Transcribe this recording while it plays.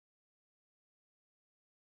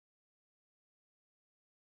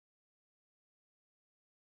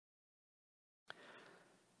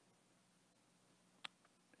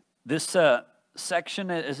This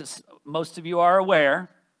section, as most of you are aware,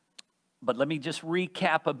 but let me just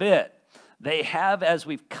recap a bit. They have, as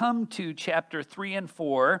we've come to chapter 3 and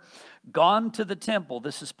 4, gone to the temple.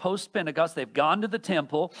 This is post-Pentecost. They've gone to the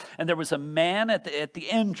temple, and there was a man at the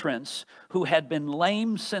entrance who had been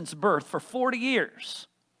lame since birth for 40 years.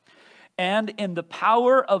 And in the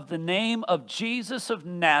power of the name of Jesus of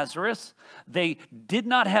Nazareth, they did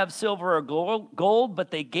not have silver or gold,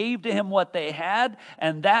 but they gave to him what they had,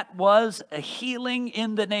 and that was a healing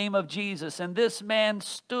in the name of Jesus. And this man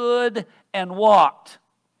stood and walked.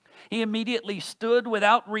 He immediately stood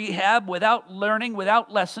without rehab, without learning,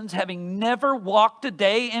 without lessons, having never walked a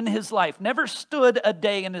day in his life, never stood a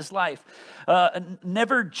day in his life,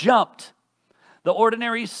 never jumped. The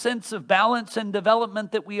ordinary sense of balance and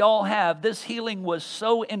development that we all have, this healing was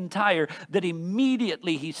so entire that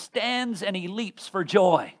immediately he stands and he leaps for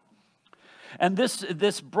joy. And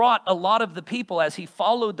this brought a lot of the people, as he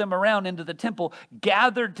followed them around into the temple,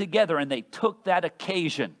 gathered together, and they took that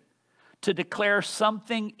occasion to declare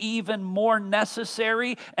something even more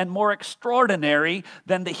necessary and more extraordinary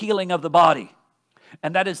than the healing of the body.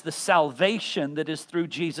 And that is the salvation that is through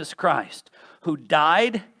Jesus Christ, who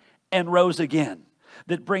died and rose again,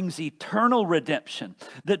 that brings eternal redemption,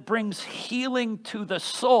 that brings healing to the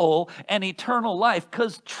soul and eternal life.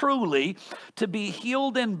 Because truly, to be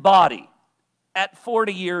healed in body at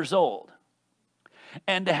 40 years old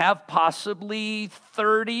and to have possibly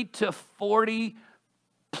 30 to 40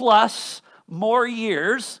 plus more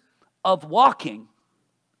years of walking,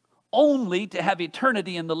 only to have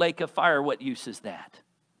eternity in the lake of fire, what use is that?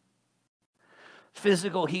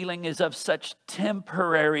 Physical healing is of such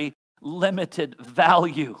temporary, limited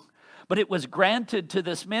value. But it was granted to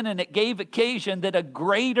this man, and it gave occasion that a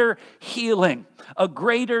greater healing, a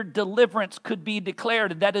greater deliverance could be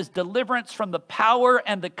declared. And that is deliverance from the power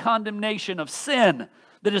and the condemnation of sin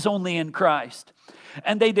that is only in Christ.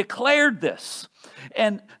 And they declared this,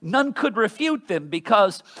 and none could refute them,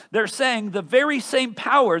 because they're saying the very same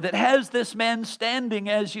power that has this man standing,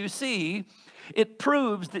 as you see, it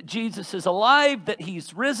proves that Jesus is alive, that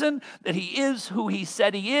he's risen, that he is who he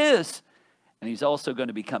said he is, and he's also going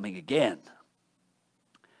to be coming again.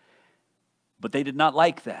 But they did not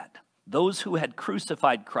like that. Those who had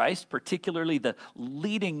crucified Christ, particularly the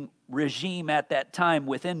leading regime at that time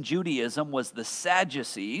within Judaism was the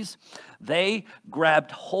Sadducees. They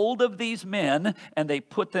grabbed hold of these men and they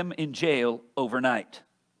put them in jail overnight.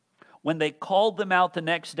 When they called them out the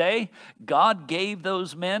next day, God gave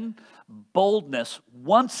those men boldness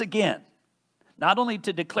once again, not only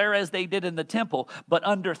to declare as they did in the temple, but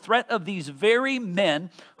under threat of these very men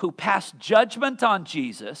who passed judgment on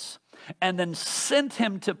Jesus and then sent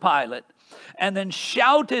him to Pilate, and then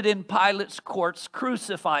shouted in Pilate's courts,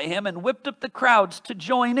 "Crucify him," and whipped up the crowds to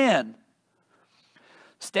join in.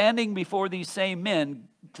 Standing before these same men,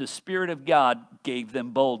 the Spirit of God gave them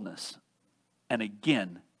boldness. And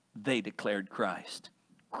again, they declared Christ.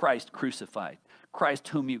 Christ crucified. Christ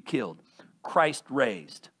whom you killed. Christ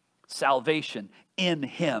raised. Salvation in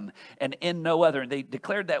him and in no other. And they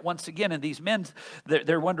declared that once again. And these men,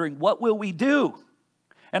 they're wondering, what will we do?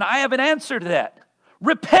 And I have an answer to that.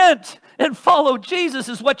 Repent and follow Jesus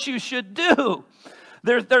is what you should do.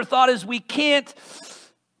 Their thought is, we can't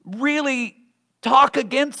really talk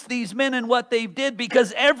against these men and what they did,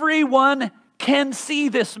 because everyone can see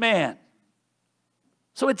this man.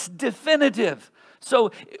 So it's definitive.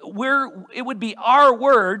 So it would be our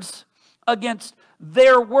words against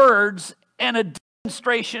their words, and a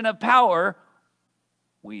demonstration of power,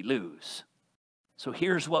 we lose. So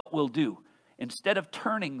here's what we'll do. Instead of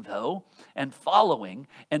turning, though, and following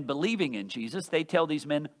and believing in Jesus, they tell these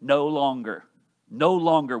men, no longer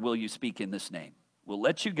will you speak in this name. We'll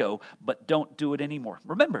let you go, but don't do it anymore.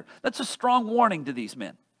 Remember, that's a strong warning to these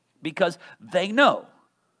men, because they know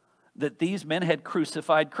that these men had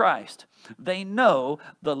crucified Christ. They know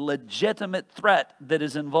the legitimate threat that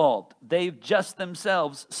is involved. They've just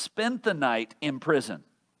themselves spent the night in prison.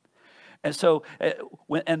 And so,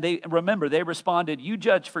 they responded, you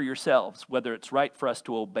judge for yourselves whether it's right for us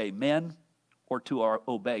to obey men or to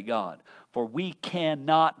obey God. For we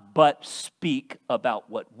cannot but speak about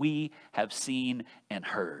what we have seen and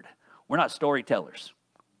heard. We're not storytellers.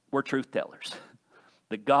 We're truth tellers.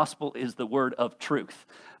 The gospel is the word of truth.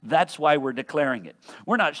 That's why we're declaring it.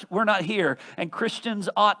 We're not here, and Christians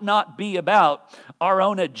ought not be about our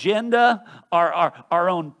own agenda, our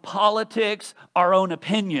own politics, our own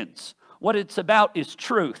opinions. What it's about is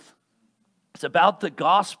truth. It's about the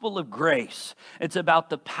gospel of grace. It's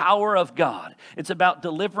about the power of God. It's about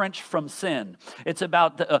deliverance from sin. It's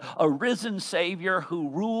about a risen Savior who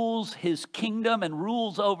rules his kingdom and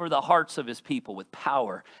rules over the hearts of his people with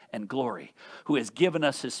power and glory, who has given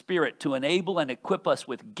us his Spirit to enable and equip us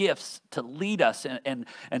with gifts to lead us and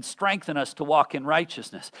strengthen us to walk in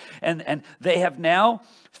righteousness. And they have now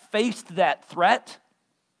faced that threat.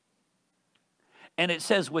 And it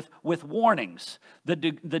says with warnings. The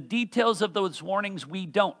details of those warnings we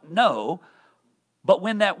don't know, but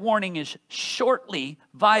when that warning is shortly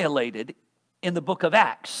violated in the book of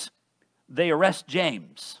Acts, they arrest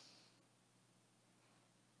James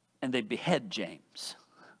and they behead James.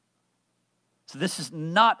 So this is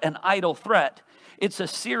not an idle threat. It's a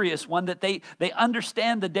serious one that they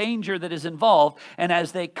understand the danger that is involved. And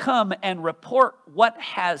as they come and report what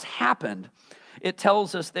has happened, it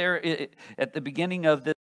tells us there at the beginning of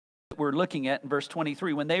this that we're looking at in verse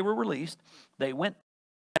 23, when they were released, they went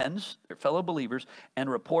to friends, their fellow believers, and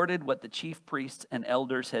reported what the chief priests and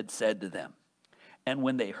elders had said to them. And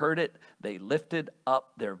when they heard it, they lifted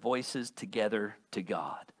up their voices together to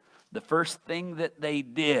God. The first thing that they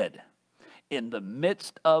did in the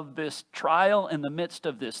midst of this trial, in the midst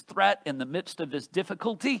of this threat, in the midst of this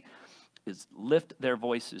difficulty, is lift their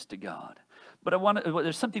voices to God. But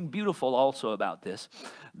there's something beautiful also about this.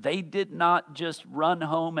 They did not just run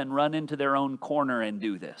home and run into their own corner and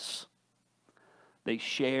do this. They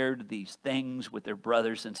shared these things with their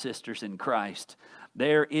brothers and sisters in Christ.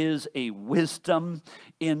 There is a wisdom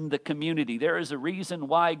in the community. There is a reason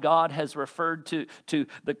why God has referred to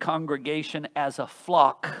the congregation as a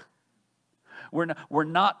flock. We're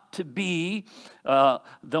not to be,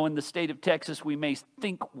 though in the state of Texas we may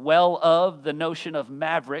think well of the notion of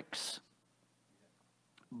mavericks,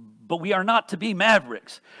 but we are not to be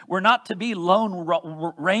mavericks. We're not to be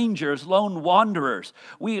lone rangers, lone wanderers.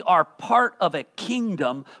 We are part of a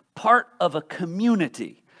kingdom, part of a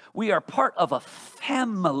community. We are part of a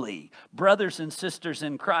family, brothers and sisters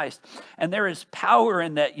in Christ. And there is power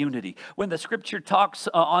in that unity. When the scripture talks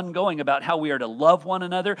ongoing about how we are to love one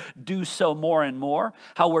another, do so more and more,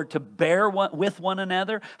 how we're to bear with one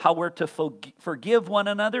another, how we're to forgive one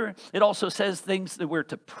another. It also says things that we're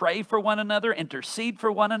to pray for one another, intercede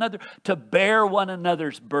for one another, to bear one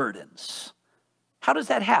another's burdens. How does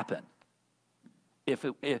that happen?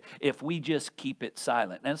 If we just keep it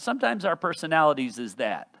silent. And sometimes our personalities is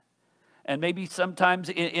that. And maybe sometimes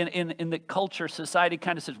in the culture, society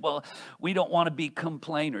kind of says, well, we don't want to be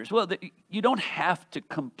complainers. Well, you don't have to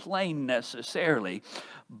complain necessarily,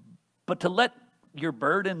 but to let your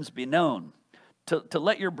burdens be known, to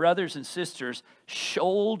let your brothers and sisters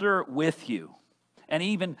shoulder with you and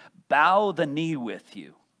even bow the knee with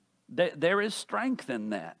you. There is strength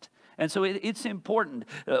in that. And so it's important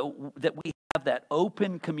that we have that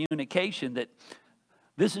open communication that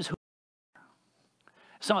this is who.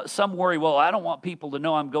 Some worry, well, I don't want people to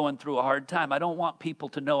know I'm going through a hard time. I don't want people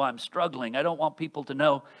to know I'm struggling. I don't want people to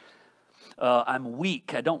know I'm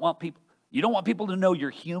weak. You don't want people to know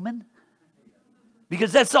you're human?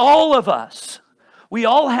 Because that's all of us. We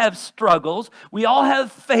all have struggles. We all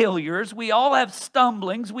have failures. We all have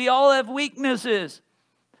stumblings. We all have weaknesses.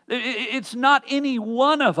 It's not any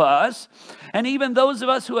one of us. And even those of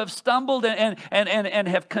us who have stumbled and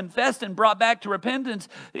have confessed and brought back to repentance,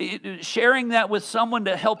 sharing that with someone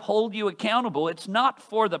to help hold you accountable, it's not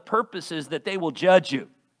for the purposes that they will judge you.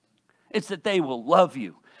 It's that they will love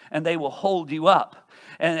you and they will hold you up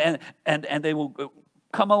and they will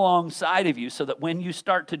come alongside of you so that when you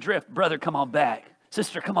start to drift, brother, come on back.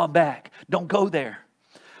 Sister, come on back. Don't go there.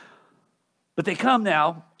 But they come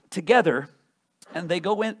now together. And they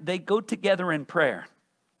go together in prayer.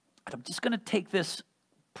 And I'm just going to take this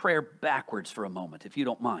prayer backwards for a moment, if you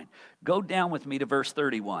don't mind. Go down with me to verse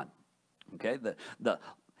 31. Okay, the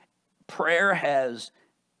prayer has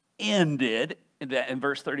ended. In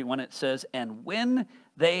verse 31 it says, and when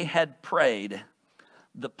they had prayed,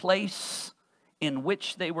 the place in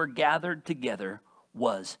which they were gathered together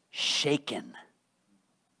was shaken.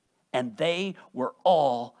 And they were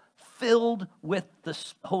all filled with the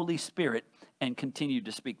Holy Spirit and continued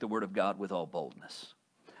to speak the word of God with all boldness.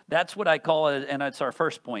 That's what I call it, and that's our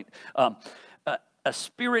first point. A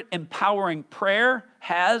spirit-empowering prayer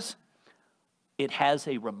has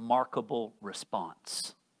a remarkable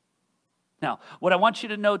response. Now, what I want you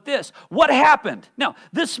to note this. What happened? Now,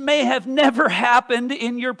 this may have never happened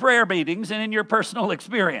in your prayer meetings and in your personal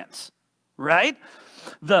experience, right?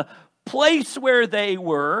 The place where they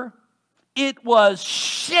were, it was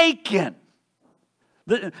shaken.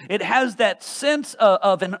 It has that sense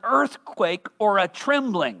of an earthquake or a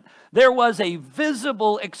trembling. There was a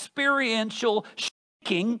visible experiential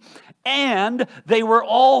shaking, and they were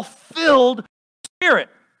all filled with the Spirit.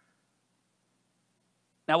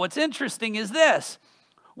 Now, what's interesting is this.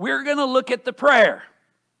 We're going to look at the prayer.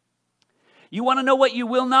 You want to know what you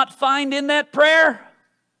will not find in that prayer?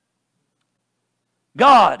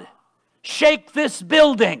 God, shake this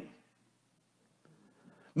building.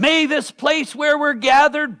 May this place where we're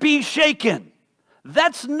gathered be shaken.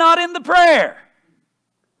 That's not in the prayer.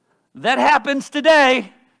 That happens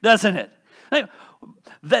today, doesn't it?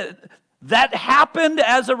 That happened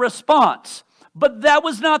as a response, but that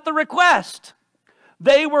was not the request.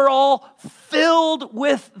 They were all filled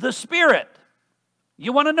with the Spirit.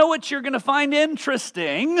 You want to know what you're going to find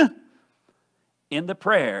interesting? In the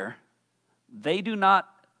prayer, they do not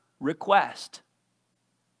request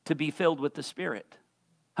to be filled with the Spirit.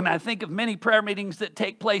 I mean, I think of many prayer meetings that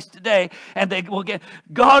take place today, and they will get,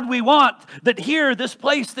 God, we want that here, this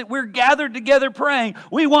place that we're gathered together praying,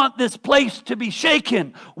 we want this place to be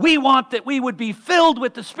shaken. We want that we would be filled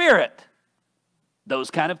with the Spirit. Those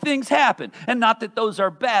kind of things happen. And not that those are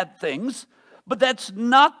bad things, but that's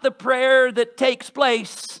not the prayer that takes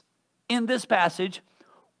place in this passage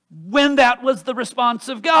when that was the response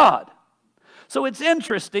of God. So it's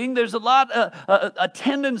interesting. There's a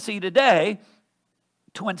tendency today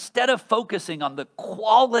to, instead of focusing on the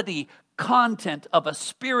quality content of a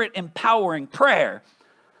Spirit-empowering prayer,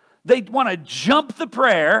 they want to jump the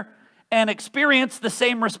prayer and experience the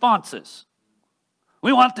same responses.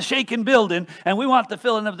 We want the shaken building, and we want the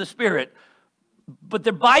filling of the Spirit. But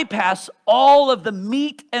they bypass all of the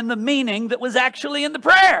meat and the meaning that was actually in the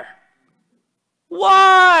prayer.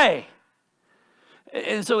 Why?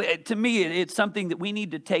 And so to me, it's something that we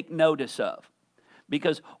need to take notice of.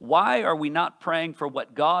 Because why are we not praying for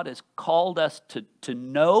what God has called us to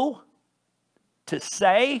know, to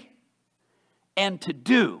say, and to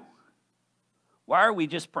do? Why are we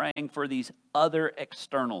just praying for these other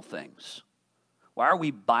external things? Why are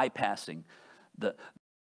we bypassing the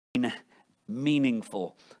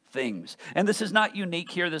meaningful things? And this is not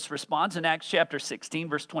unique here, this response. In Acts chapter 16,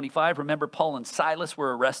 verse 25, remember Paul and Silas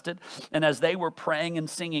were arrested, and as they were praying and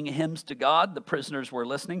singing hymns to God, the prisoners were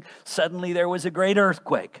listening. Suddenly there was a great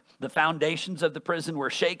earthquake. The foundations of the prison were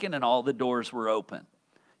shaken, and all the doors were open.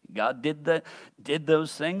 God did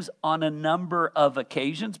those things on a number of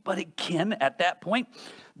occasions, but again, at that point,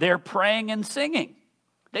 they're praying and singing.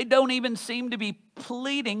 They don't even seem to be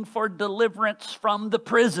pleading for deliverance from the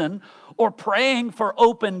prison or praying for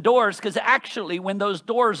open doors, because actually when those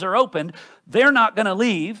doors are opened, they're not going to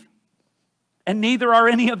leave, and neither are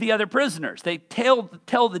any of the other prisoners. They tell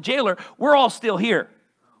the jailer, we're all still here.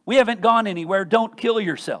 We haven't gone anywhere. Don't kill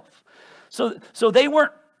yourself. So they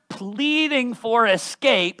weren't pleading for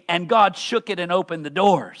escape, and God shook it and opened the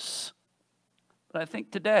doors. But I think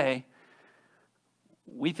today,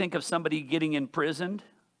 we think of somebody getting imprisoned.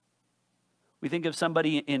 We think of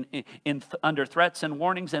somebody under threats and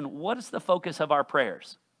warnings, and what is the focus of our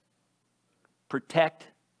prayers? Protect,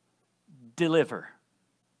 deliver.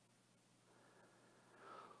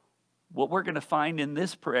 What we're going to find in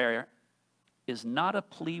this prayer is not a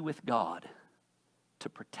plea with God to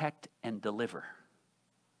protect and deliver,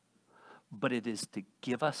 but it is to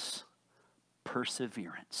give us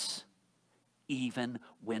perseverance, even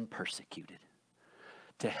when persecuted,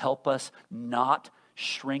 to help us not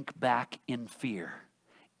shrink back in fear,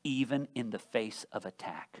 even in the face of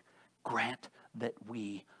attack. Grant that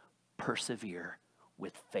we persevere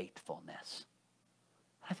with faithfulness.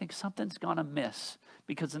 I think something's gone amiss,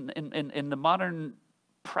 because in the modern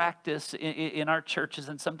practice in our churches,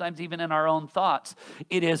 and sometimes even in our own thoughts,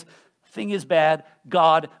 it is, thing is bad,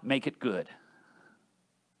 God, make it good.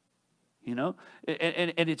 You know,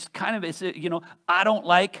 and it's kind of, I don't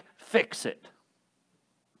like, fix it.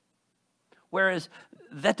 Whereas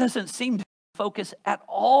that doesn't seem to focus at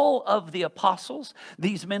all of the apostles,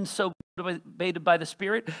 these men so motivated by the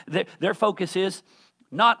Spirit. Their focus is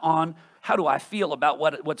not on how do I feel about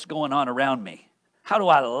what's going on around me. How do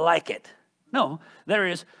I like it? No, there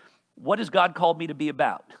is, what has God called me to be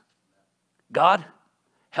about? God,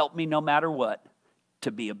 help me no matter what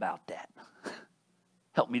to be about that.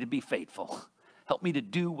 Help me to be faithful. Help me to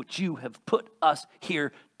do what you have put us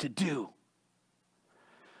here to do.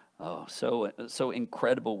 Oh, so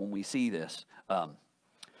incredible when we see this.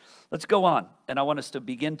 Let's go on, and I want us to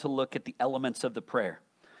begin to look at the elements of the prayer.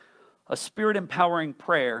 A Spirit-empowering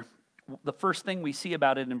prayer, the first thing we see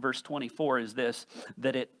about it in verse 24 is this,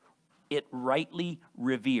 that it rightly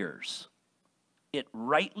reveres. It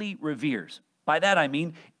rightly reveres. By that I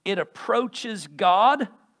mean, it approaches God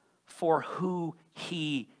for who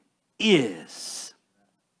He is.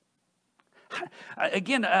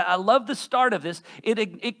 Again, I love the start of this.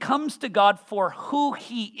 It comes to God for who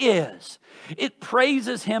He is. It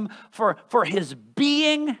praises Him for His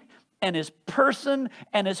being and His person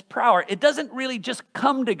and His power. It doesn't really just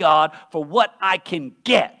come to God for what I can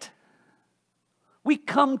get. We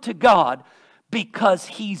come to God because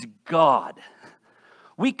He's God.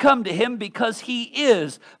 We come to Him because He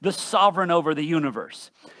is the sovereign over the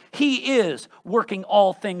universe. He is working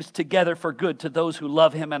all things together for good to those who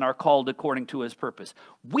love Him and are called according to His purpose.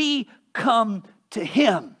 We come to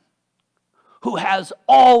Him who has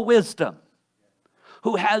all wisdom,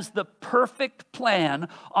 who has the perfect plan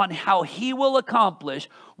on how He will accomplish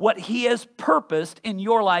what He has purposed in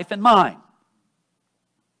your life and mine.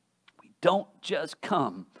 We don't just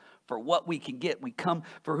come for what we can get. We come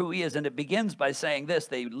for who He is. And it begins by saying this: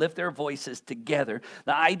 they lift their voices together.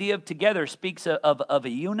 The idea of together speaks of a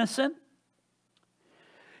unison.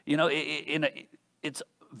 You know, it's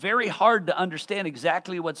very hard to understand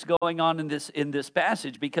exactly what's going on in this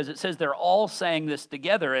passage, because it says they're all saying this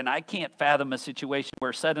together, and I can't fathom a situation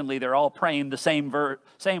where suddenly they're all praying the same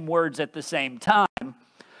words at the same time,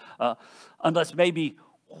 unless maybe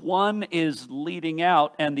one is leading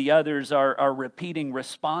out and the others are repeating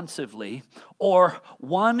responsively, or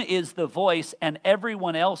one is the voice and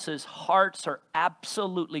everyone else's hearts are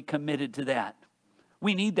absolutely committed to that.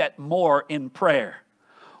 We need that more in prayer.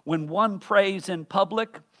 When one prays in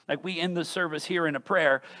public, like we end the service here in a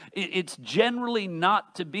prayer, it's generally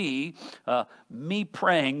not to be me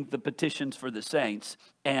praying the petitions for the saints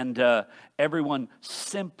and everyone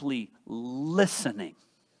simply listening.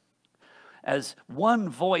 As one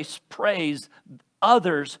voice prays,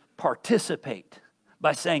 others participate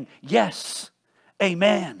by saying, yes,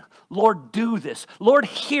 amen. Lord, do this. Lord,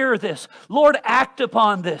 hear this. Lord, act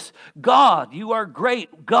upon this. God, you are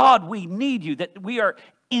great. God, we need you. That we are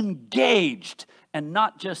engaged and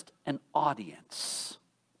not just an audience.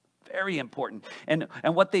 Very important. And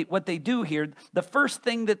what they do here, the first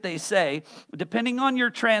thing that they say, depending on your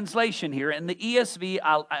translation here, in the ESV,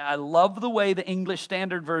 I love the way the English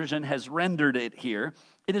Standard Version has rendered it here.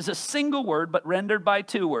 It is a single word, but rendered by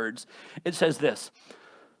two words. It says this: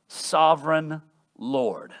 Sovereign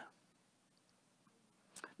Lord.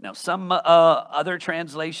 Now, some other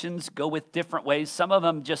translations go with different ways. Some of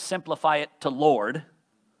them just simplify it to Lord.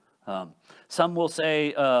 Some will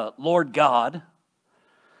say Lord God.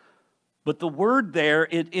 But the word there,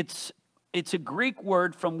 it's a Greek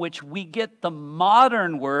word from which we get the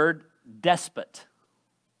modern word despot.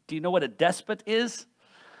 Do you know what a despot is?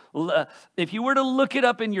 If you were to look it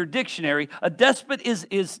up in your dictionary, a despot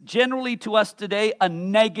is generally to us today a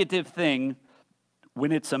negative thing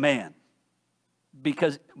when it's a man.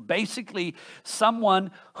 Because basically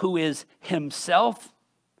someone who is himself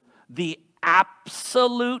the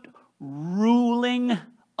absolute ruling,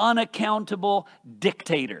 unaccountable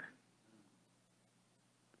dictator.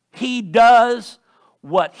 He does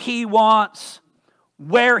what he wants,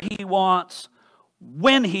 where he wants,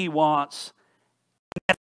 when he wants.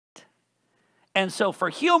 And so for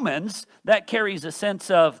humans, that carries a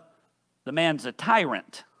sense of the man's a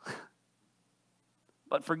tyrant.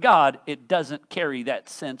 But for God, it doesn't carry that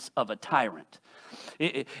sense of a tyrant.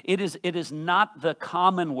 It is not the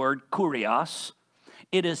common word kurios.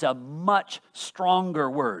 It is a much stronger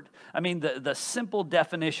word. I mean, the simple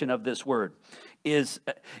definition of this word is,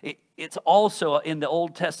 it's also in the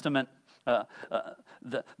Old Testament,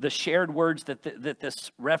 the shared words that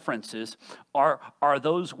this references are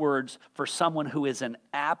those words for someone who is an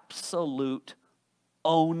absolute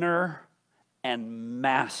owner and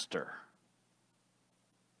master.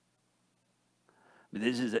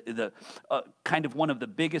 This is the kind of one of the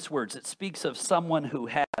biggest words. It speaks of someone who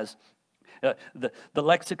has, the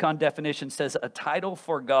lexicon definition says, a title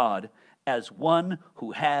for God as one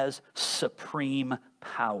who has supreme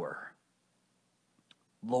power.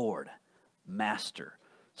 Lord, master,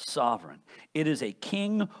 sovereign. It is a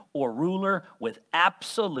king or ruler with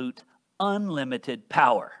absolute, unlimited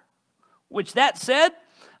power. Which, that said,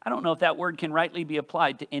 I don't know if that word can rightly be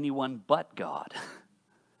applied to anyone but God.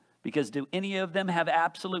 Because do any of them have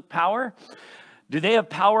absolute power? Do they have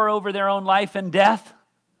power over their own life and death?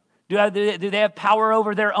 Do they have power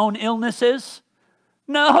over their own illnesses?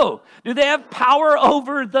 No. Do they have power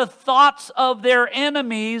over the thoughts of their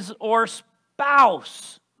enemies or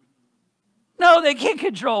spouse? No, they can't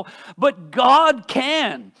control. But God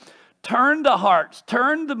can turn the hearts,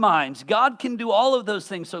 turn the minds. God can do all of those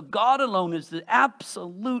things. So God alone is the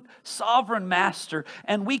absolute sovereign master,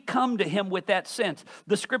 and we come to him with that sense.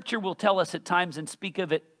 The scripture will tell us at times, and speak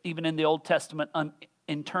of it even in the Old Testament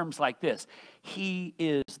in terms like this: He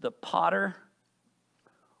is the potter,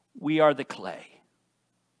 we are the clay.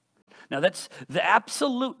 Now that's the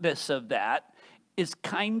absoluteness of that is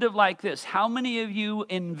kind of like this. How many of you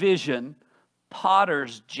envision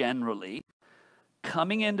potters generally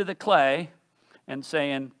coming into the clay and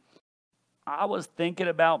saying, I was thinking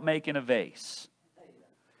about making a vase.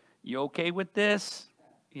 You okay with this?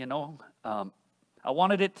 You know, I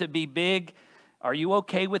wanted it to be big. Are you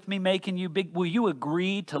okay with me making you big? Will you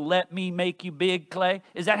agree to let me make you big, clay?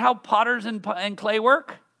 Is that how potters and clay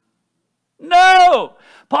work? No!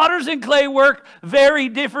 Potters and clay work very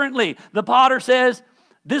differently. The potter says,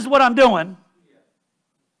 this is what I'm doing,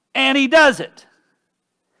 and he does it.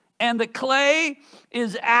 And the clay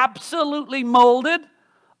is absolutely molded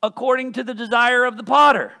according to the desire of the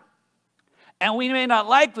potter. And we may not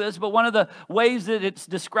like this, but one of the ways that it's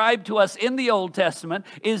described to us in the Old Testament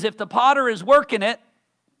is if the potter is working it,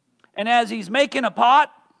 and as he's making a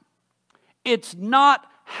pot, it's not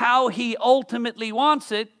how he ultimately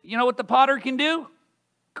wants it. You know what the potter can do?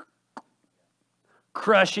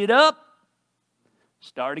 Crush it up,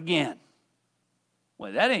 start again.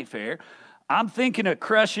 Well, that ain't fair. I'm thinking of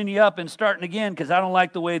crushing you up and starting again because I don't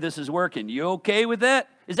like the way this is working. You okay with that?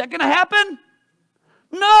 Is that going to happen?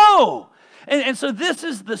 No. And so this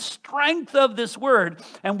is the strength of this word,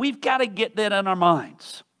 and we've got to get that in our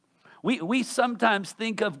minds. We sometimes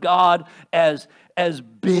think of God as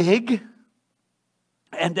big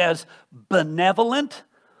and as benevolent,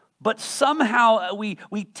 but somehow we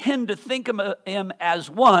tend to think of him as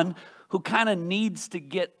one who kind of needs to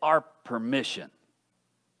get our permission,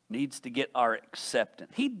 needs to get our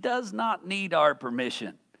acceptance. He does not need our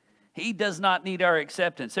permission. He does not need our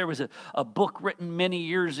acceptance. There was a book written many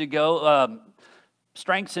years ago,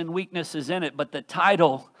 Strengths and Weaknesses in it, but the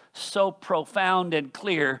title, so profound and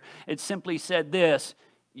clear, it simply said this: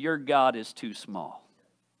 your God is too small.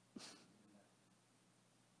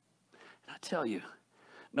 And I tell you,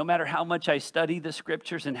 no matter how much I study the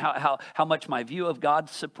scriptures and how much my view of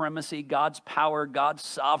God's supremacy, God's power, God's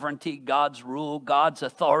sovereignty, God's rule, God's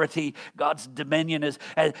authority, God's dominion is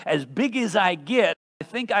as big as I get, I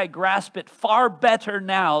think I grasp it far better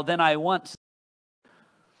now than I once.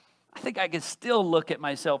 I think I can still look at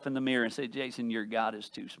myself in the mirror and say, Jason, your God is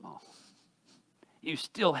too small. You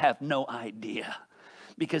still have no idea.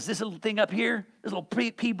 Because this little thing up here, this little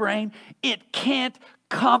pea brain, it can't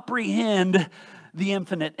comprehend the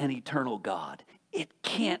infinite and eternal God. It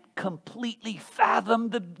can't completely fathom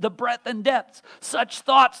the breadth and depths. Such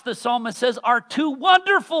thoughts, the psalmist says, are too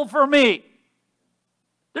wonderful for me.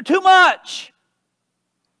 They're too much.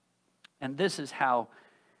 And this is how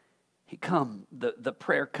the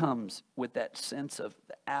prayer comes with that sense of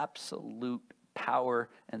the absolute power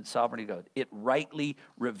and sovereignty of God. It rightly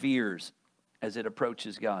reveres as it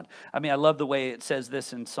approaches God. I mean, I love the way it says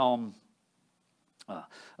this in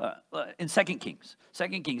in 2 Kings. 2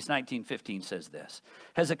 Kings 19:15 says this.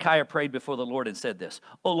 Hezekiah prayed before the Lord and said this: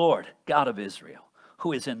 O Lord, God of Israel,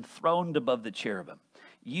 who is enthroned above the cherubim,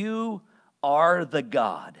 you are the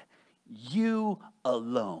God, you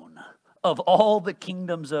alone, of all the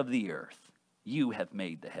kingdoms of the earth. You have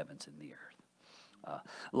made the heavens and the earth.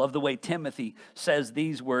 Love the way Timothy says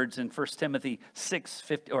these words in 1 Timothy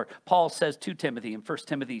 6:15, or Paul says to Timothy in 1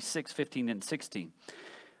 Timothy 6:15 and 16.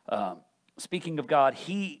 Speaking of God,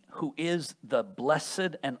 he who is the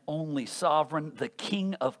blessed and only sovereign, the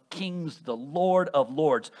King of kings, the Lord of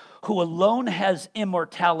lords, who alone has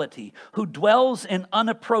immortality, who dwells in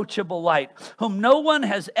unapproachable light, whom no one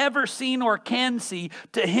has ever seen or can see,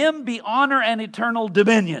 to him be honor and eternal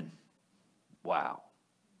dominion. Wow.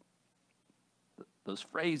 Those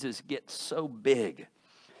phrases get so big.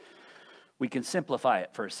 We can simplify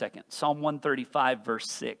it for a second. Psalm 135 verse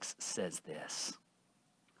 6 says this: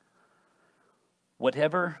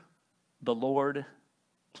 whatever the Lord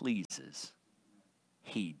pleases,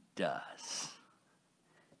 he does.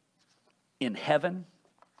 In heaven,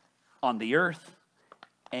 on the earth,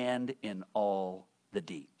 and in all the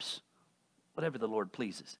deeps. Whatever the Lord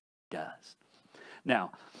pleases, he does.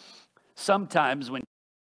 Now, sometimes when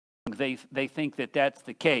they think that that's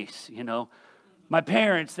the case, you know. My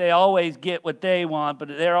parents, they always get what they want, but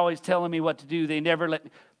they're always telling me what to do. They never let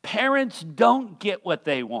me. Parents don't get what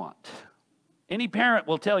they want. Any parent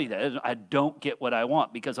will tell you that. I don't get what I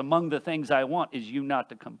want, because among the things I want is you not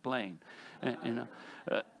to complain.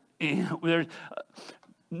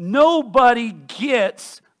 Nobody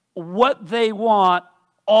gets what they want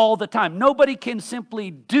all the time. Nobody can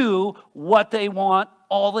simply do what they want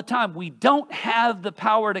all the time. We don't have the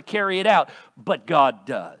power to carry it out, but God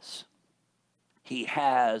does. He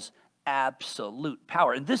has absolute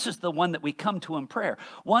power. And this is the one that we come to in prayer,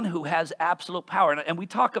 one who has absolute power. And we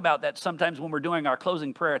talk about that sometimes when we're doing our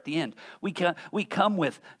closing prayer at the end. We come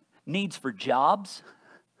with needs for jobs.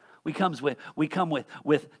 We come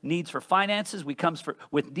with needs for finances. We come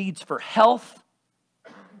with needs for health.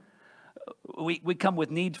 We come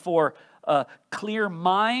with needs for clear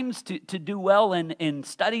minds to do well in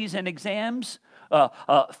studies and exams,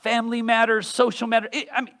 family matters, social matters.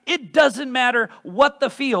 It doesn't matter what the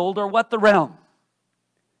field or what the realm.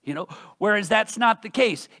 Whereas that's not the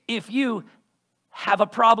case. If you have a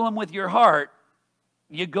problem with your heart,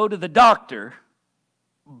 you go to the doctor,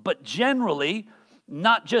 but generally,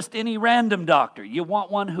 not just any random doctor. You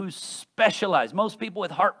want one who's specialized. Most people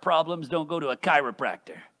with heart problems don't go to a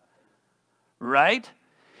chiropractor, right?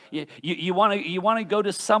 You want to go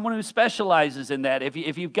to someone who specializes in that.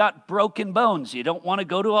 If you've got broken bones, you don't want to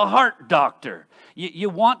go to a heart doctor. You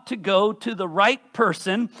want to go to the right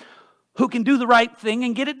person who can do the right thing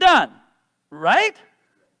and get it done, right?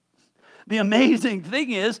 The amazing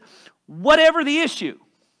thing is, whatever the issue,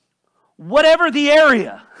 whatever the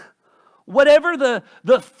area, whatever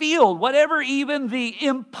the field, whatever even the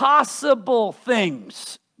impossible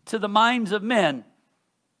things to the minds of men,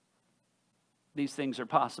 these things are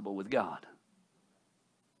possible with God.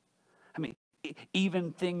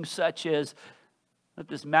 Even things such as, let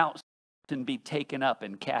this mountain be taken up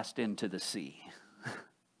and cast into the sea.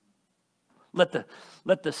 Let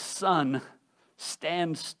the sun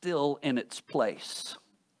stand still in its place.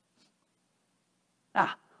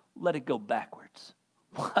 Let it go backwards.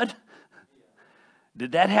 What?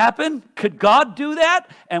 Did that happen? Could God do that?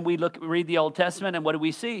 And we read the Old Testament, and what do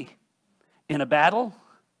we see? In a battle,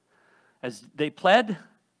 as they pled,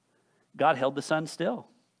 God held the sun still.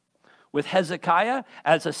 With Hezekiah,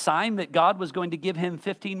 as a sign that God was going to give him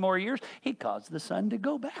 15 more years, he caused the sun to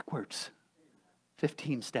go backwards.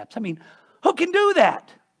 15 steps. Who can do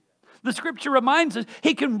that? The scripture reminds us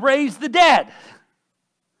he can raise the dead.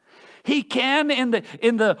 He can, in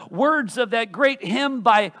the words of that great hymn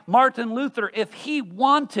by Martin Luther, if he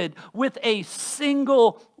wanted, with a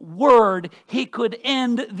single word, he could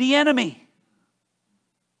end the enemy.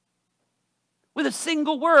 With a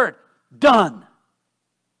single word, done.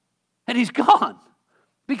 And he's gone.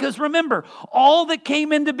 Because remember, all that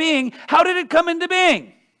came into being, how did it come into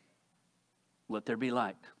being? Let there be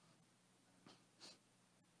light.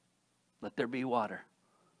 Let there be water.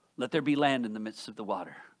 Let there be land in the midst of the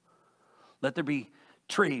water. Let there be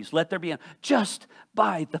trees. Let there be, just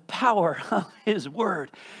by the power of his word.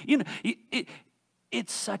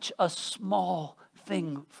 It's such a small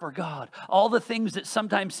thing for God. All the things that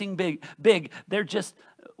sometimes seem big, they're just,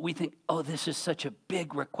 we think, oh, this is such a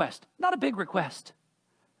big request. Not a big request.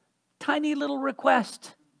 Tiny little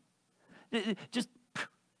request. Just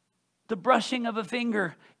the brushing of a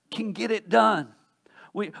finger can get it done.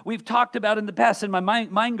 We've talked about in the past, and my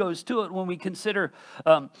mind goes to it when we consider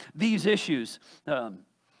these issues.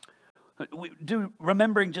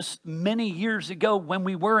 Remembering just many years ago when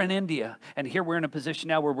we were in India, and here we're in a position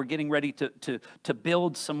now where we're getting ready to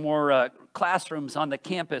build some more classrooms on the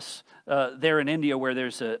campus there in India,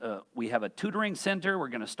 where we have a tutoring center. We're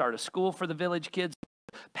going to start a school for the village kids,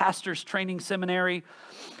 pastor's training seminary.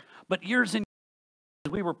 But years and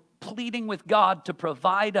years, we were pleading with God to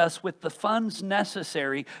provide us with the funds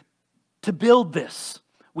necessary to build this.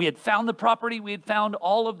 We had found the property, we had found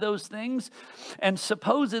all of those things, and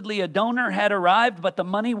supposedly a donor had arrived, but the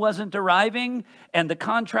money wasn't arriving, and the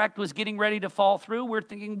contract was getting ready to fall through. We're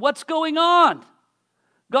thinking, what's going on?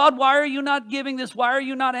 God, why are you not giving this? Why are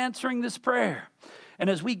you not answering this prayer? And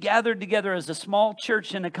as we gathered together as a small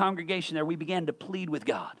church and a congregation there, we began to plead with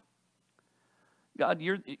God. God,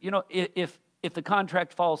 if the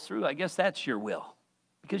contract falls through, I guess that's your will,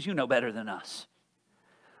 because you know better than us.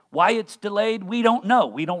 Why it's delayed, we don't know.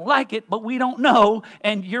 We don't like it, but we don't know,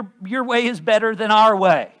 and your way is better than our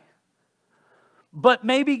way. But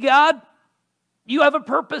maybe, God, you have a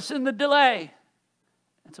purpose in the delay.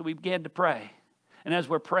 And so we began to pray. And as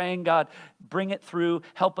we're praying, God, bring it through.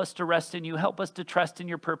 Help us to rest in you. Help us to trust in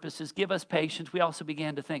your purposes. Give us patience. We also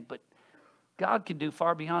began to think, but God can do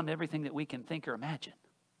far beyond everything that we can think or imagine.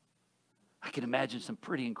 I can imagine some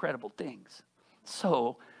pretty incredible things.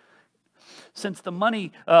 So, since the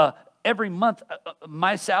money, every month,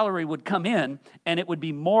 my salary would come in, and it would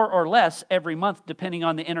be more or less every month depending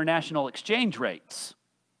on the international exchange rates.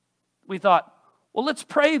 We thought, well, let's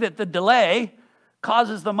pray that the delay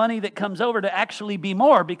causes the money that comes over to actually be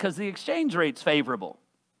more because the exchange rate's favorable.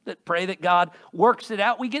 Pray that God works it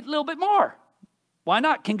out, we get a little bit more. Why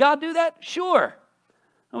not? Can God do that? Sure.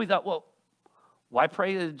 And we thought, well, why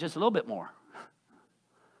pray just a little bit more?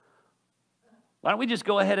 Why don't we just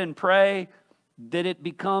go ahead and pray that it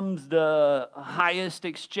becomes the highest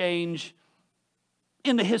exchange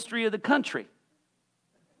in the history of the country?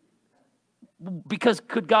 Because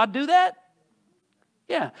could God do that?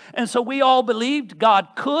 Yeah. And so we all believed God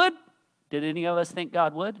could. Did any of us think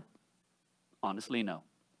God would? Honestly, no.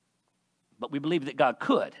 But we believed that God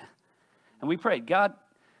could. And we prayed, God,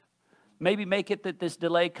 maybe make it that this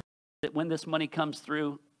delay, that when this money comes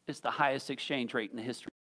through, it's the highest exchange rate in the history.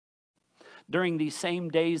 During these same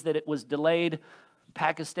days that it was delayed,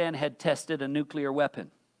 Pakistan had tested a nuclear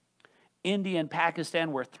weapon. India and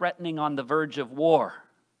Pakistan were threatening on the verge of war.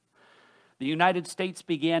 The United States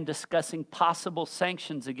began discussing possible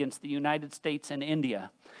sanctions against the United States and India.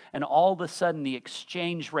 And all of a sudden, the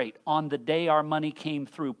exchange rate on the day our money came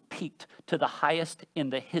through peaked to the highest in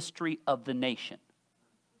the history of the nation.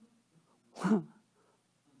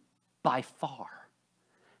 By far.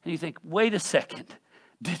 And you think, wait a second.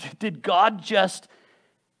 Did God just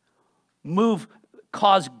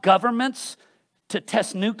cause governments to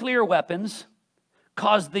test nuclear weapons,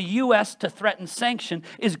 cause the U.S. to threaten sanction?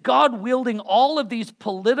 Is God wielding all of these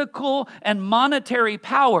political and monetary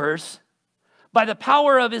powers by the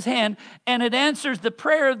power of his hand, and it answers the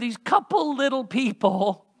prayer of these couple little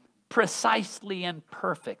people precisely and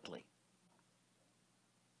perfectly?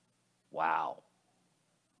 Wow.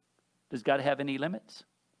 Does God have any limits?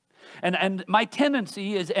 And my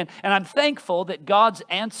tendency is, and I'm thankful that God's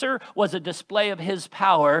answer was a display of his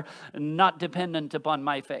power, not dependent upon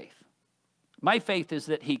my faith. My faith is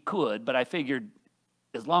that he could, but I figured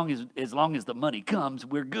as long as the money comes,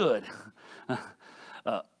 we're good.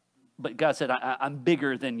 But God said, I'm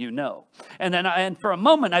bigger than you know. And for a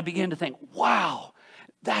moment, I began to think, wow,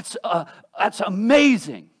 that's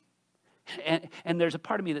amazing. And there's a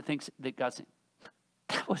part of me that thinks that God's saying,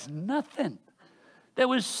 that was nothing. That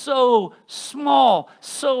was so small,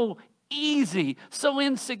 so easy, so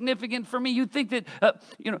insignificant for me. You'd think that,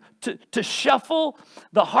 to shuffle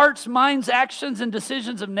the hearts, minds, actions, and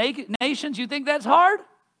decisions of nations, you think that's hard?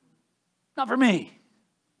 Not for me.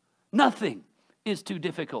 Nothing is too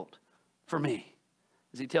difficult for me,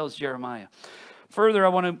 as he tells Jeremiah. Further, I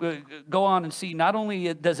want to go on and see, not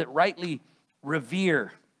only does it rightly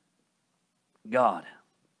revere God,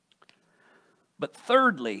 but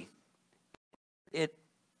thirdly,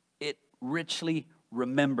 it richly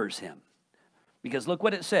remembers him. Because look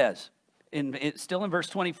what it says. It's still in verse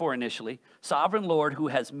 24 initially. Sovereign Lord, who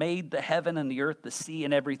has made the heaven and the earth, the sea,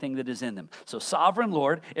 and everything that is in them. So sovereign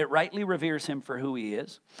Lord, it rightly reveres him for who he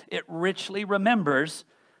is. It richly remembers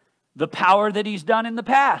the power that he's done in the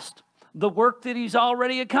past, the work that he's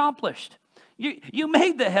already accomplished. You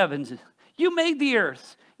made the heavens. You made the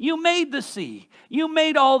earth. You made the sea. You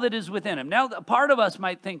made all that is within him. Now, a part of us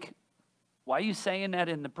might think, why are you saying that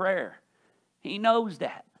in the prayer? He knows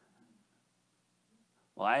that.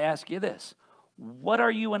 Well, I ask you this. What are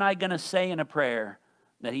you and I going to say in a prayer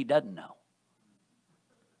that he doesn't know?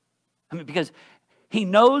 I mean, because he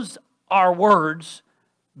knows our words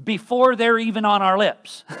before they're even on our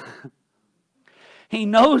lips. He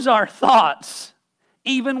knows our thoughts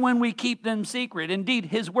even when we keep them secret. Indeed,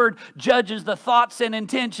 his word judges the thoughts and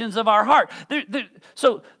intentions of our heart.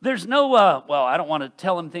 So there's no, I don't want to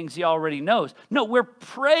tell him things he already knows. No, we're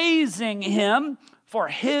praising him for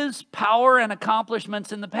his power and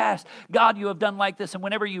accomplishments in the past. God, you have done like this. And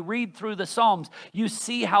whenever you read through the Psalms, you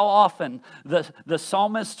see how often the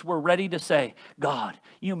psalmists were ready to say, God,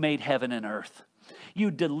 you made heaven and earth. You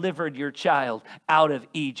delivered your child out of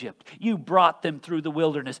Egypt. You brought them through the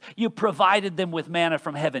wilderness. You provided them with manna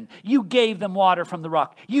from heaven. You gave them water from the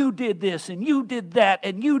rock. You did this and you did that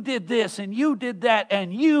and you did this and you did that,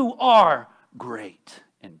 and you are great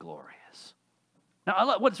and glorious.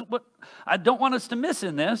 Now, what I don't want us to miss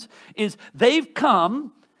in this is they've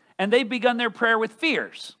come and they've begun their prayer with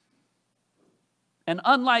fears. And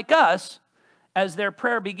unlike us, as their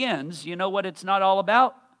prayer begins, you know what it's not all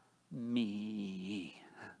about? Me.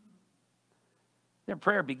 Their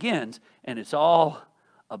prayer begins, and it's all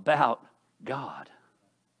about God.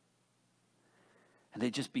 And they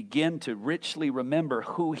just begin to richly remember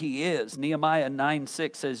who he is. Nehemiah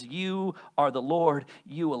 9:6 says, you are the Lord,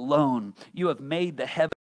 you alone. You have made the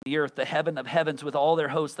heaven and the earth, the heaven of heavens with all their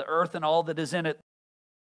hosts, the earth and all that is in it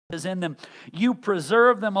is in them. You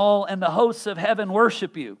preserve them all, and the hosts of heaven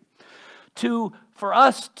worship you. For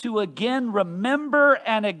us to again remember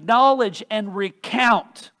and acknowledge and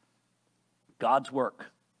recount God's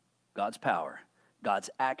work, God's power,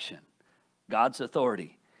 God's action, God's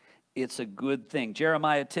authority. It's a good thing.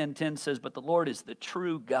 Jeremiah 10:10 says, but the Lord is the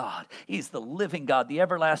true God. He's the living God, the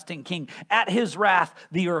everlasting King. At his wrath,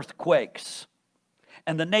 the earth quakes,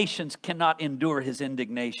 and the nations cannot endure his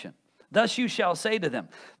indignation. Thus you shall say to them,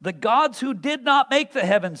 the gods who did not make the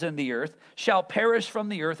heavens and the earth shall perish from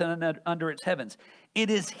the earth and under its heavens. It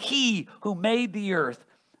is he who made the earth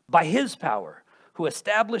by his power, who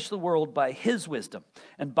established the world by his wisdom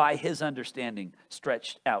and by his understanding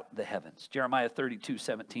stretched out the heavens. Jeremiah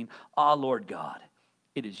 32:17, Ah, Lord God,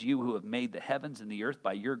 it is you who have made the heavens and the earth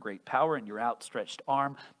by your great power and your outstretched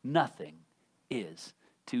arm. Nothing is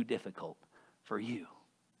too difficult for you.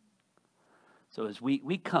 So as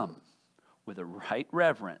we come with a right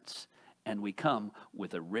reverence and we come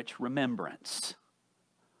with a rich remembrance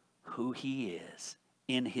who he is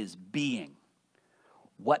in his being,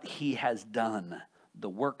 what he has done, the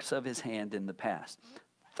works of his hand in the past.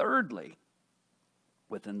 Thirdly,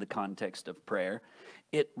 within the context of prayer,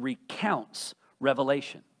 it recounts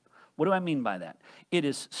revelation. What do I mean by that? It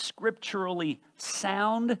is scripturally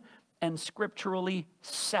sound and scripturally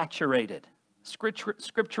saturated,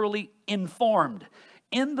 scripturally informed.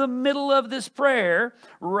 In the middle of this prayer,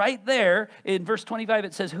 right there, in verse 25,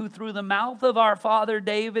 it says, who through the mouth of our father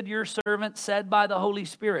David, your servant, said by the Holy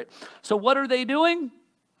Spirit. So what are they doing?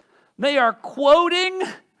 They are quoting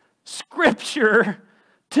Scripture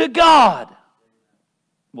to God.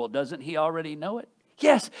 Well, doesn't he already know it?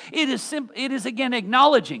 Yes, it is simple. It is again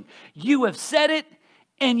acknowledging you have said it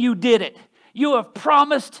and you did it. You have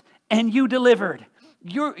promised and you delivered.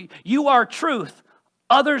 You are truth.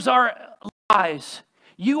 Others are lies.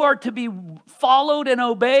 You are to be followed and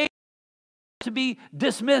obeyed, to be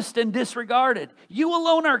dismissed and disregarded. You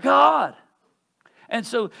alone are God. And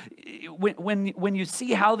so when you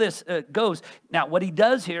see how this goes, now what he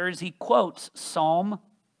does here is he quotes Psalm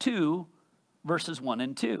 2, verses 1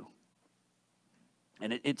 and 2.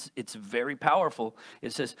 And it's very powerful.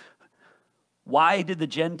 It says, why did the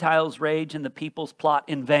Gentiles rage and the peoples plot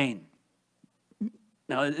in vain?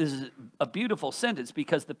 Now, this is a beautiful sentence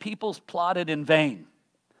because the peoples plotted in vain.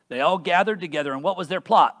 They all gathered together, and what was their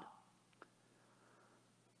plot?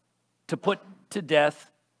 To put to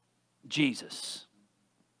death Jesus.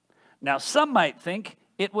 Now, some might think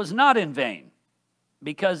it was not in vain,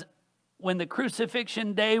 because when the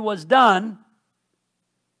crucifixion day was done,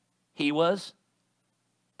 he was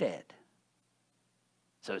dead.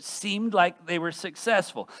 So it seemed like they were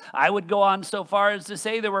successful. I would go on so far as to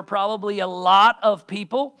say there were probably a lot of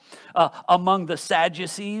people among the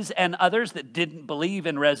Sadducees and others that didn't believe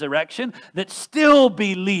in resurrection that still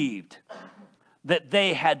believed that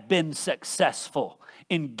they had been successful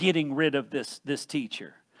in getting rid of this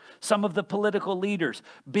teacher. Some of the political leaders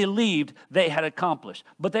believed they had accomplished,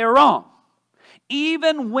 but they were wrong.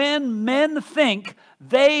 Even when men think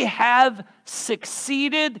they have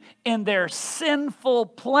succeeded in their sinful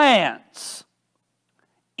plans,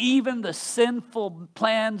 even the sinful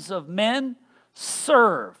plans of men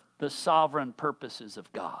serve the sovereign purposes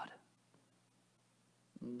of God.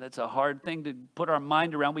 That's a hard thing to put our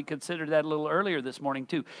mind around. We considered that a little earlier this morning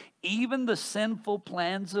too. Even the sinful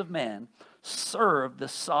plans of men serve the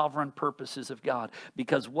sovereign purposes of God.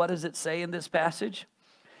 Because what does it say in this passage?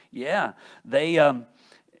 Yeah, they,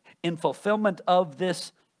 in fulfillment of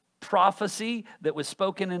this prophecy that was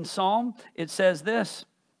spoken in Psalm, it says this.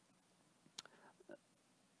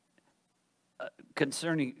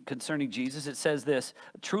 Concerning Jesus, it says this.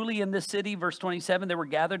 Truly in this city, verse 27, they were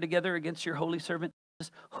gathered together against your holy servant,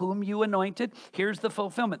 whom you anointed. Here's the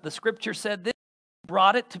fulfillment. The scripture said this,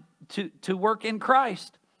 brought it to work in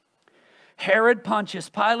Christ. Herod, Pontius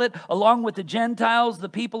Pilate, along with the Gentiles, the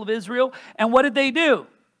people of Israel. And what did they do?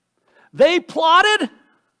 They plotted,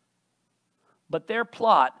 but their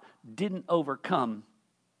plot didn't overcome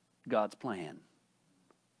God's plan.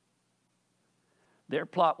 Their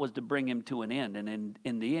plot was to bring him to an end, and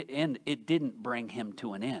in the end, it didn't bring him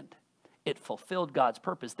to an end. It fulfilled God's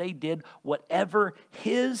purpose. They did whatever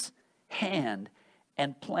his hand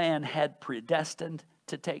and plan had predestined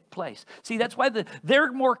to take place. See, that's why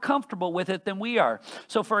they're more comfortable with it than we are.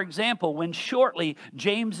 So, for example, when shortly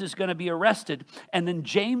James is going to be arrested and then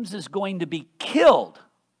James is going to be killed,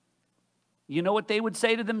 you know what they would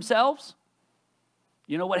say to themselves?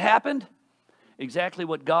 You know what happened? Exactly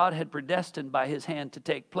what God had predestined by his hand to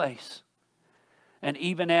take place. And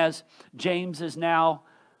even as James is now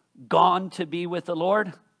gone to be with the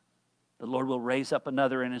Lord will raise up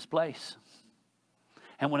another in his place.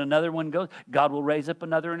 And when another one goes, God will raise up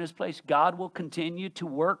another in his place. God will continue to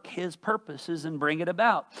work his purposes and bring it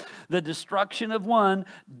about. The destruction of one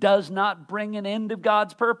does not bring an end of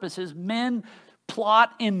God's purposes. Men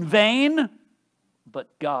plot in vain,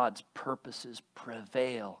 but God's purposes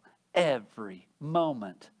prevail every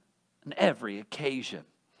moment and every occasion.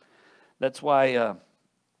 That's why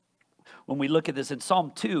when we look at this in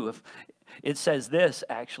Psalm 2, it says this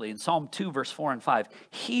actually, in Psalm 2, verse 4 and 5,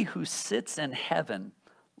 he who sits in heaven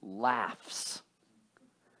laughs.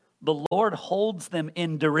 The Lord holds them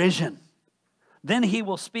in derision. Then he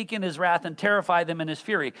will speak in his wrath and terrify them in his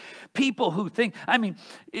fury. People who think,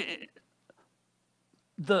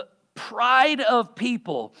 the pride of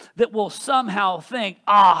people that will somehow think,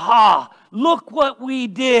 aha, look what we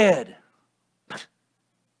did.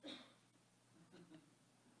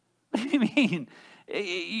 What do you mean?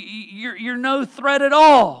 You're no threat at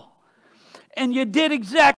all. And you did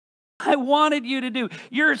exactly what I wanted you to do.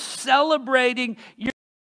 You're celebrating your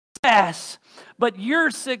success. But your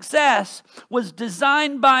success was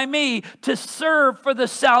designed by me to serve for the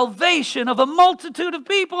salvation of a multitude of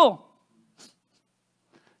people.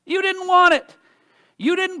 You didn't want it.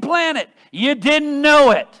 You didn't plan it. You didn't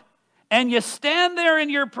know it. And you stand there in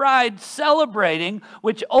your pride celebrating,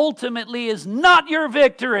 which ultimately is not your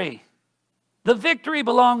victory. The victory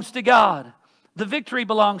belongs to God. The victory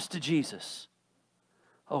belongs to Jesus.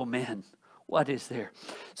 Oh man, what is there?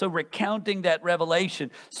 So recounting that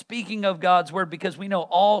revelation, speaking of God's word, because we know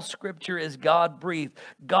all scripture is God-breathed.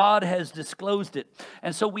 God has disclosed it.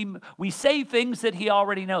 And so we say things that he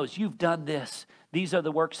already knows. You've done this. These are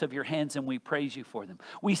the works of your hands, and we praise you for them.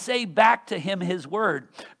 We say back to him his word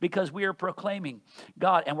because we are proclaiming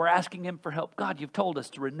God, and we're asking him for help. God, you've told us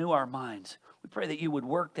to renew our minds. We pray that you would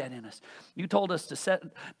work that in us. You told us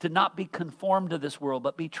to not be conformed to this world,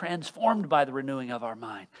 but be transformed by the renewing of our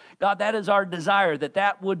mind. God, that is our desire,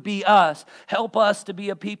 that would be us. Help us to be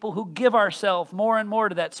a people who give ourselves more and more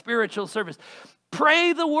to that spiritual service.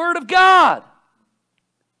 Pray the word of God.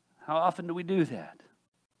 How often do we do that?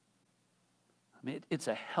 It's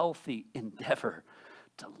a healthy endeavor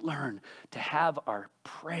to learn to have our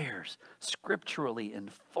prayers scripturally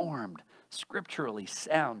informed, scripturally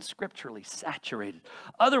sound, scripturally saturated.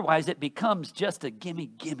 Otherwise, it becomes just a gimme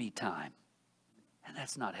time. And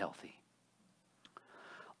that's not healthy.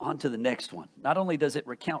 On to the next one. Not only does it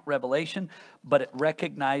recount revelation, but it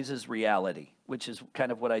recognizes reality, which is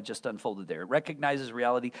kind of what I just unfolded there. It recognizes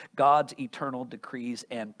reality. God's eternal decrees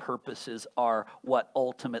and purposes are what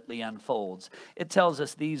ultimately unfolds. It tells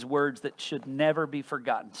us these words that should never be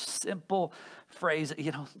forgotten. Simple phrase.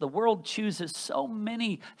 The world chooses so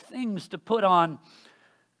many things to put on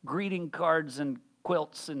greeting cards and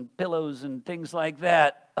quilts and pillows and things like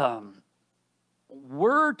that.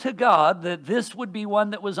 Were to God that this would be one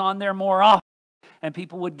that was on there more often and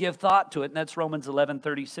people would give thought to it. And that's Romans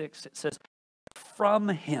 11:36. It says, from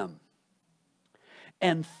him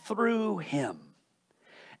and through him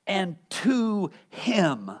and to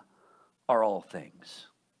him are all things.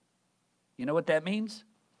 You know what that means?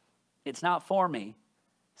 It's not for me.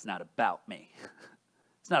 It's not about me.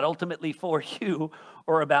 It's not ultimately for you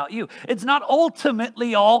or about you. It's not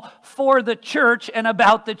ultimately all for the church and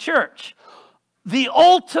about the church. The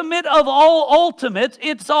ultimate of all ultimates,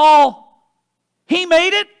 it's all. He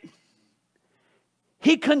made it.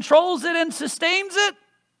 He controls it and sustains it.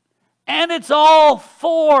 And it's all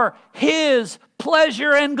for his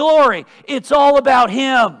pleasure and glory. It's all about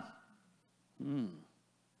him.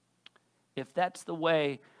 If that's the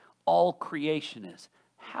way all creation is,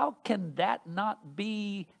 how can that not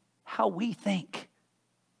be how we think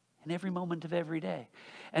in every moment of every day?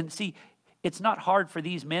 And see, it's not hard for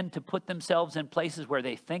these men to put themselves in places where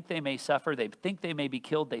they think they may suffer, they think they may be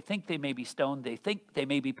killed, they think they may be stoned, they think they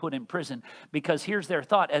may be put in prison, because here's their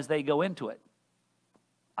thought as they go into it.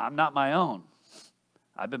 I'm not my own.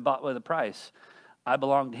 I've been bought with a price. I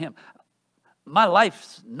belong to him. My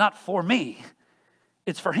life's not for me.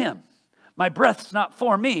 It's for him. My breath's not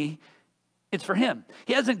for me. It's for him.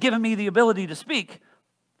 He hasn't given me the ability to speak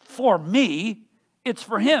for me. It's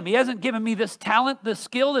for him. He hasn't given me this talent, this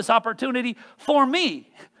skill, this opportunity for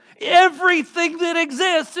me. Everything that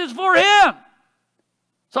exists is for him.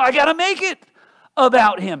 So I got to make it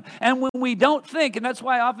about him. And when we don't think, and that's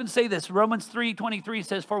why I often say this, Romans 3:23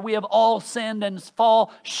 says, for we have all sinned and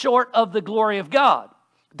fall short of the glory of God.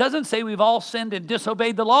 It doesn't say we've all sinned and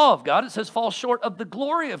disobeyed the law of God. It says fall short of the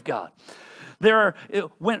glory of God.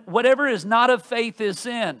 Whatever is not of faith is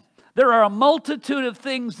sin. There are a multitude of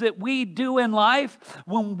things that we do in life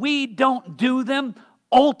when we don't do them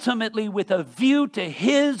ultimately with a view to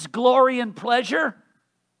his glory and pleasure.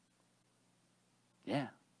 Yeah,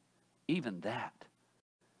 even that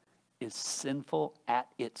is sinful at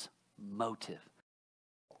its motive,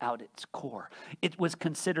 at its core. It was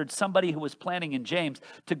considered somebody who was planning in James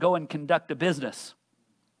to go and conduct a business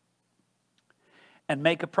and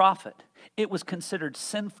make a profit. It was considered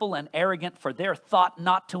sinful and arrogant for their thought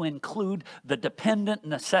not to include the dependent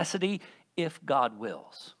necessity. If God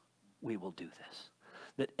wills, we will do this.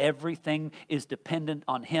 That everything is dependent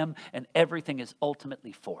on him and everything is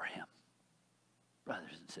ultimately for him.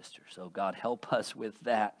 Brothers and sisters, so God help us with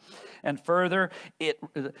that. And further, it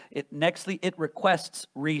requests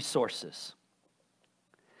resources.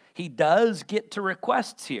 He does get to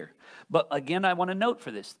requests here. But again, I want to note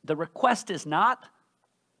for this. The request is not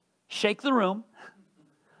shake the room.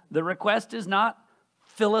 The request is not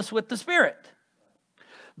fill us with the Spirit.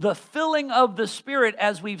 The filling of the Spirit,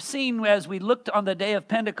 as we've seen, as we looked on the day of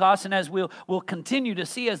Pentecost, and as we'll continue to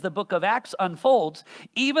see as the book of Acts unfolds,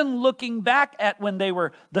 even looking back at when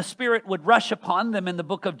the Spirit would rush upon them in the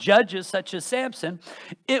book of Judges, such as Samson,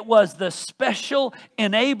 it was the special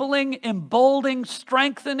enabling, emboldening,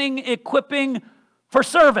 strengthening, equipping for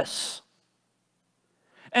service.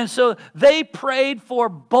 And so they prayed for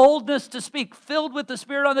boldness to speak. Filled with the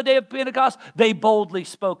Spirit on the day of Pentecost, they boldly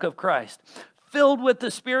spoke of Christ. Filled with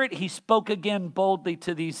the Spirit, he spoke again boldly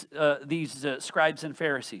to these scribes and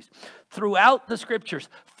Pharisees. Throughout the Scriptures,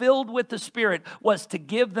 filled with the Spirit was to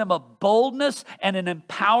give them a boldness and an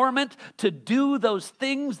empowerment to do those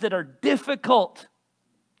things that are difficult.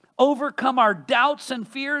 Overcome our doubts and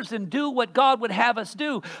fears and do what God would have us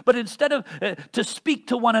do. But instead of to speak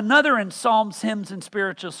to one another in psalms, hymns, and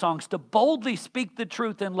spiritual songs, to boldly speak the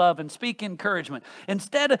truth in love and speak encouragement.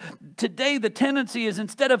 Today the tendency is,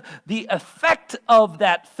 instead of the effect of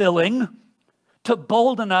that filling to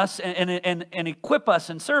bolden us and equip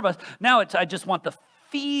us and serve us, now it's I just want the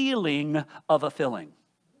feeling of a filling.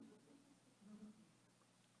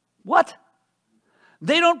 What?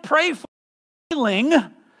 They don't pray for feeling.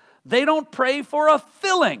 They don't pray for a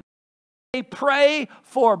filling. They pray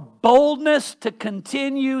for boldness to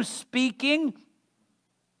continue speaking,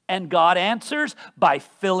 and God answers by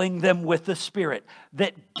filling them with the Spirit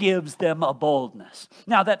that gives them a boldness.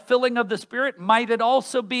 Now, that filling of the Spirit, might it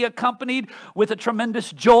also be accompanied with a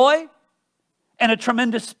tremendous joy and a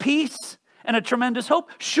tremendous peace and a tremendous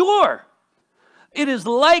hope? Sure. It is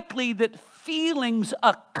likely that feelings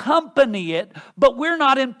accompany it, but we're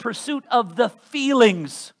not in pursuit of the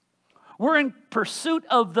feelings. We're in pursuit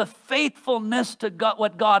of the faithfulness to God,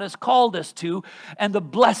 what God has called us to, and the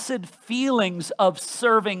blessed feelings of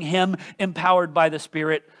serving Him, empowered by the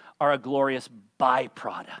Spirit, are a glorious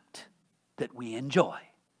byproduct that we enjoy.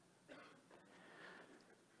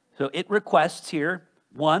 So it requests here,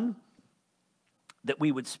 one, that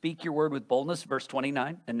we would speak your word with boldness, verse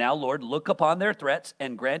 29. And now, Lord, look upon their threats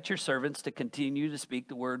and grant your servants to continue to speak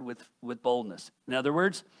the word with boldness. In other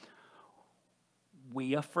words,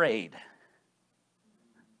 we afraid.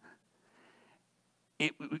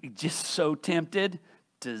 Just so tempted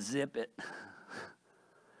to zip it.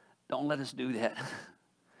 Don't let us do that.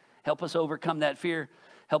 Help us overcome that fear.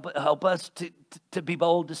 Help us to be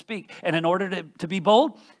bold to speak. And in order to be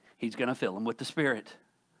bold, He's going to fill them with the Spirit.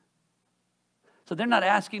 So they're not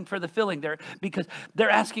asking for the filling there, because they're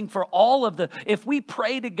asking for all of the, if we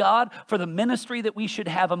pray to God for the ministry that we should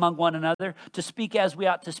have among one another, to speak as we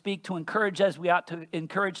ought to speak, to encourage as we ought to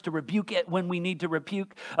encourage, to rebuke it when we need to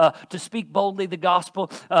rebuke, to speak boldly the gospel,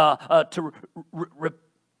 to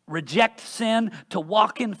reject sin, to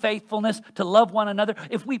walk in faithfulness, to love one another.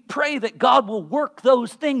 If we pray that God will work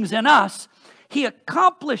those things in us, He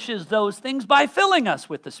accomplishes those things by filling us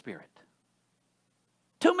with the Spirit.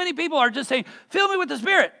 Too many people are just saying, fill me with the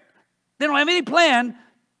Spirit. They don't have any plan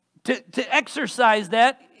to exercise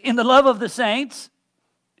that in the love of the saints,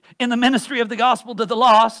 in the ministry of the gospel to the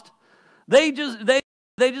lost. They just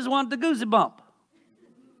want the goosey bump.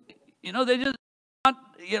 They just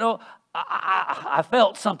want, I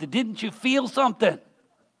felt something. Didn't you feel something?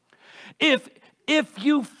 If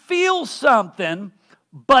you feel something,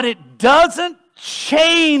 but it doesn't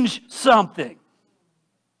change something,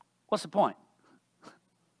 what's the point?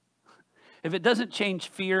 If it doesn't change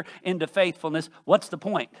fear into faithfulness, what's the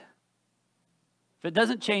point? If it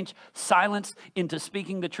doesn't change silence into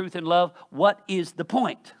speaking the truth in love, what is the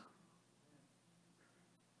point?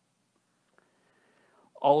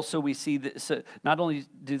 Also, we see that not only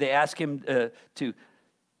do they ask Him to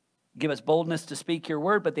give us boldness to speak your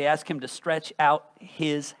word, but they ask Him to stretch out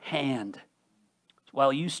His hand.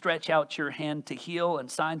 While you stretch out your hand to heal, and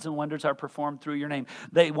signs and wonders are performed through your name.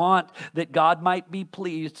 They want that God might be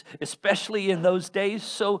pleased, especially in those days.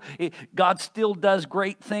 So God still does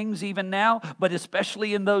great things even now, but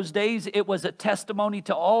especially in those days, it was a testimony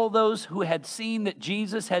to all those who had seen that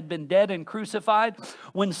Jesus had been dead and crucified.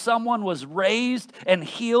 When someone was raised and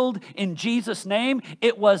healed in Jesus' name,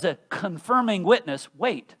 it was a confirming witness.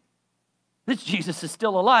 Wait, this Jesus is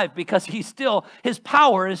still alive, because His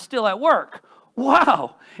power is still at work.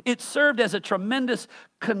 Wow, it served as a tremendous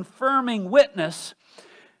confirming witness.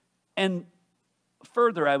 And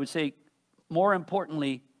further, I would say, more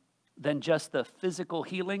importantly than just the physical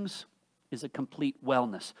healings, is a complete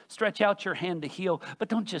wellness. Stretch out your hand to heal, but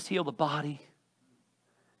don't just heal the body.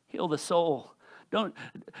 Heal the soul.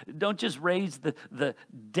 don't just raise the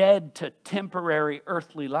dead to temporary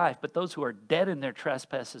earthly life, but those who are dead in their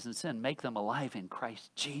trespasses and sin, make them alive in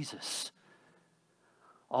Christ Jesus.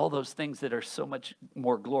 All those things that are so much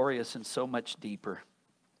more glorious and so much deeper.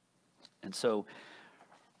 And so,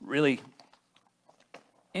 really,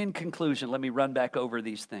 in conclusion, let me run back over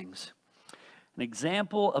these things. An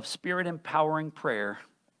example of Spirit-empowering prayer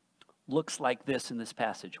looks like this in this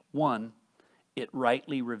passage. One, it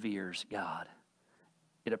rightly reveres God.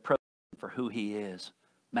 It approaches Him for who He is,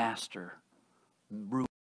 Master, ruler,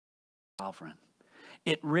 sovereign.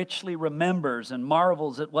 It richly remembers and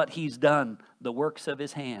marvels at what He's done, the works of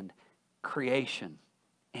His hand, creation,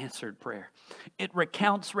 answered prayer. It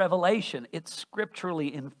recounts revelation. It's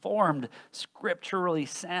scripturally informed, scripturally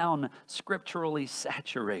sound, scripturally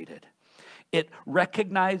saturated. It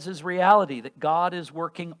recognizes reality that God is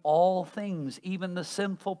working all things, even the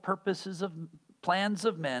sinful purposes of plans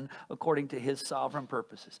of men, according to His sovereign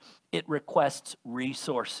purposes. It requests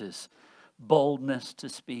resources, boldness to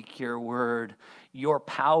speak your word, your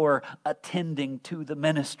power attending to the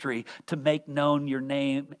ministry to make known your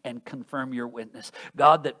name and confirm your witness.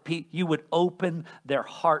 God, that you would open their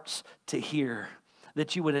hearts to hear,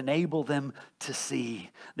 that you would enable them to see,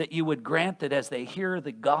 that you would grant that as they hear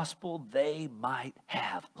the gospel, they might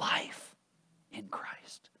have life in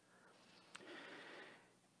Christ.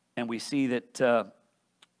 And we see that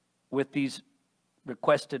with these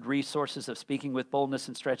requested resources of speaking with boldness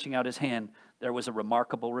and stretching out His hand, there was a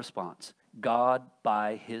remarkable response. God,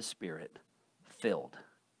 by His Spirit, filled,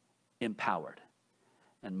 empowered,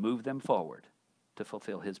 and moved them forward to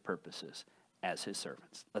fulfill His purposes as His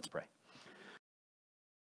servants. Let's pray.